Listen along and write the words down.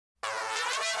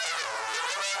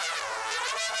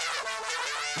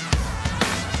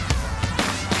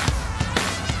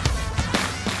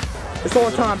It's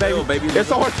our time, baby.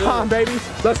 It's our time, baby.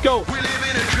 Let's go. We live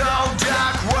in a cold,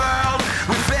 dark world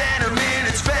with venom in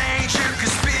its veins. You can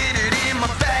spit it in my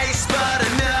face, but I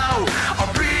know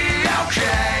I'll be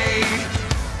okay.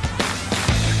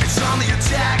 It's on the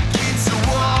attack, it's a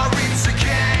war, it's a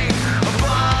game. A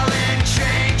ball and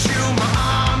chain, chew my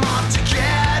arm off to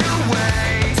get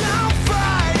away. Don't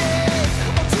fight it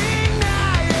or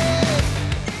deny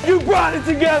it. You brought it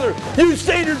together. You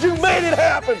seniors, you made it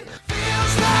happen.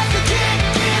 Feels like a kick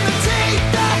in the teeth,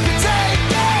 I can take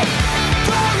it.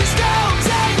 Throw your stones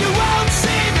and you won't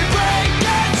see me break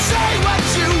it. Say what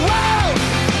you want,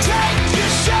 take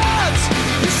your shots.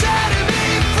 You're setting me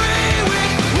free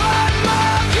with one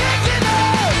more kick in the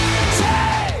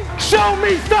teeth. Show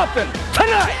me something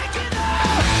tonight. Kick in the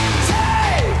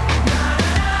teeth.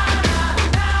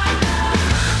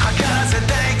 I gotta say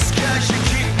thanks 'cause you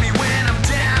kick me when I'm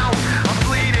down. I'm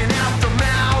bleeding out the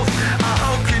mouth. I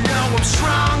hope you know I'm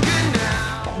stronger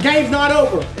now. Game's not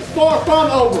over. It's far from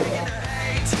over.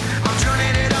 I'm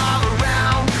turning it all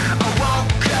around. I won't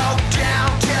go down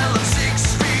till I'm 6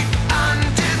 feet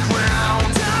underground.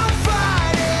 Don't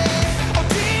fight it or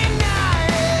deny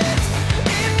it.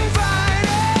 Invite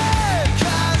it.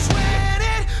 'Cause when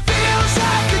it feels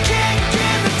like a kick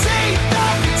in the teeth,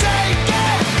 I can take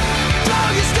it. Throw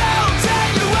your stones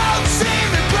and you won't see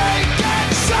me break it.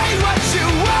 Say what you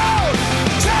want.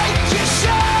 Take your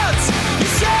shots.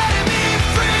 You're setting me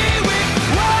free with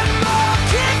one more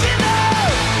kick in the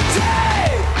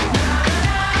teeth.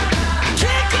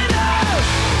 Kick in the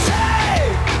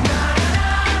teeth.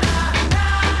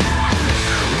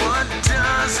 What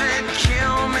doesn't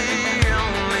kill me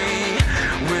only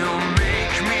will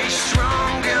make me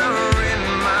stronger in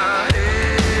my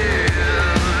head.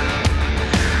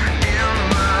 In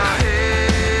my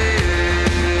head.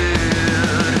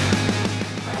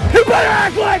 You better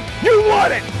act like you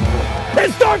want it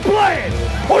and start playing,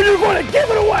 or you're going to give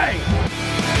it away.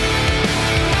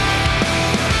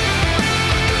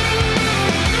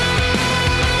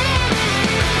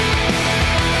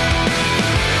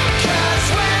 Cause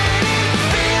when it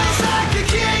feels like a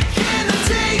kick in the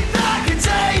teeth, I can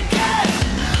take it.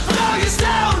 Throw your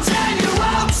stones and you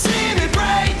won't see me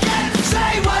break it.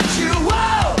 Say what you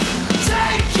want,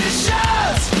 take your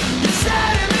shots. You're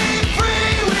setting me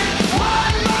free with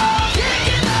one more kick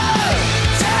in the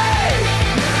teeth.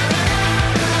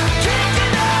 Kick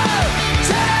in the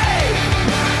teeth.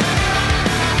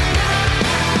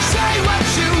 Say what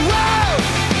you want,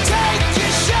 take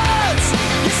your shots.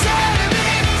 You're setting me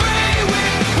free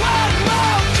with one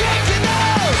more kick in the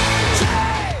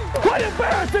teeth. Quit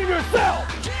embarrassing yourself.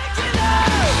 Kick in the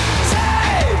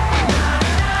teeth.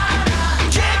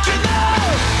 Kick in the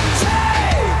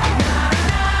teeth.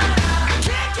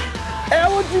 Kick in the And I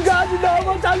want you guys to know how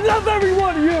much I love every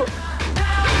one of you.